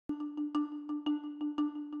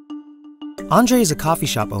Andre is a coffee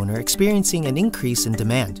shop owner experiencing an increase in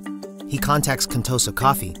demand. He contacts Contoso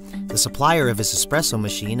Coffee, the supplier of his espresso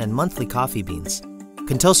machine and monthly coffee beans.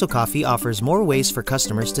 Contoso Coffee offers more ways for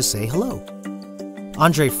customers to say hello.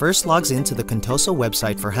 Andre first logs into the Contoso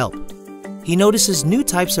website for help. He notices new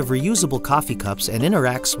types of reusable coffee cups and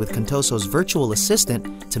interacts with Contoso's virtual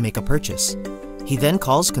assistant to make a purchase. He then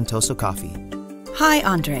calls Contoso Coffee. Hi,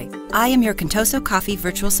 Andre. I am your Contoso Coffee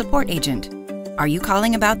virtual support agent. Are you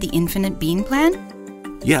calling about the Infinite Bean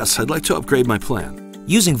plan? Yes, I'd like to upgrade my plan.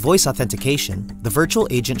 Using voice authentication, the virtual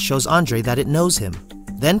agent shows Andre that it knows him,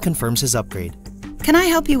 then confirms his upgrade. Can I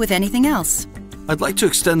help you with anything else? I'd like to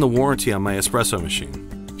extend the warranty on my espresso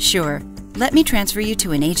machine. Sure. Let me transfer you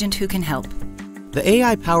to an agent who can help. The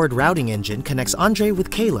AI-powered routing engine connects Andre with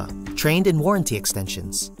Kayla, trained in warranty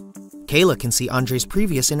extensions. Kayla can see Andre's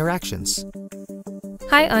previous interactions.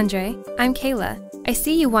 Hi, Andre. I'm Kayla. I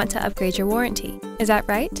see you want to upgrade your warranty. Is that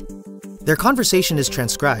right? Their conversation is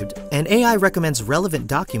transcribed, and AI recommends relevant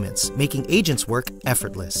documents, making agents' work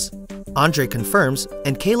effortless. Andre confirms,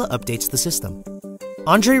 and Kayla updates the system.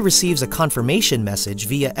 Andre receives a confirmation message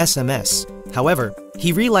via SMS. However,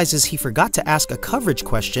 he realizes he forgot to ask a coverage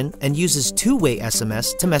question and uses two-way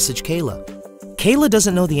SMS to message Kayla. Kayla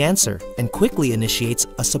doesn't know the answer and quickly initiates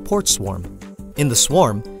a support swarm. In the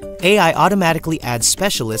swarm, AI automatically adds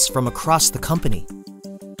specialists from across the company.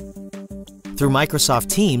 Through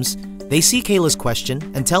Microsoft Teams, they see Kayla's question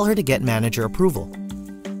and tell her to get manager approval.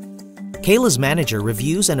 Kayla's manager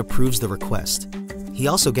reviews and approves the request. He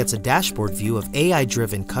also gets a dashboard view of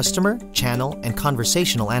AI-driven customer, channel, and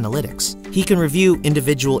conversational analytics. He can review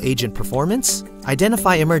individual agent performance,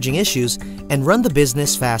 identify emerging issues, and run the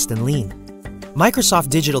business fast and lean. Microsoft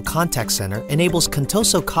Digital Contact Center enables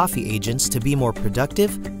Contoso Coffee agents to be more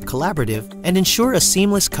productive, collaborative, and ensure a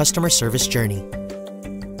seamless customer service journey.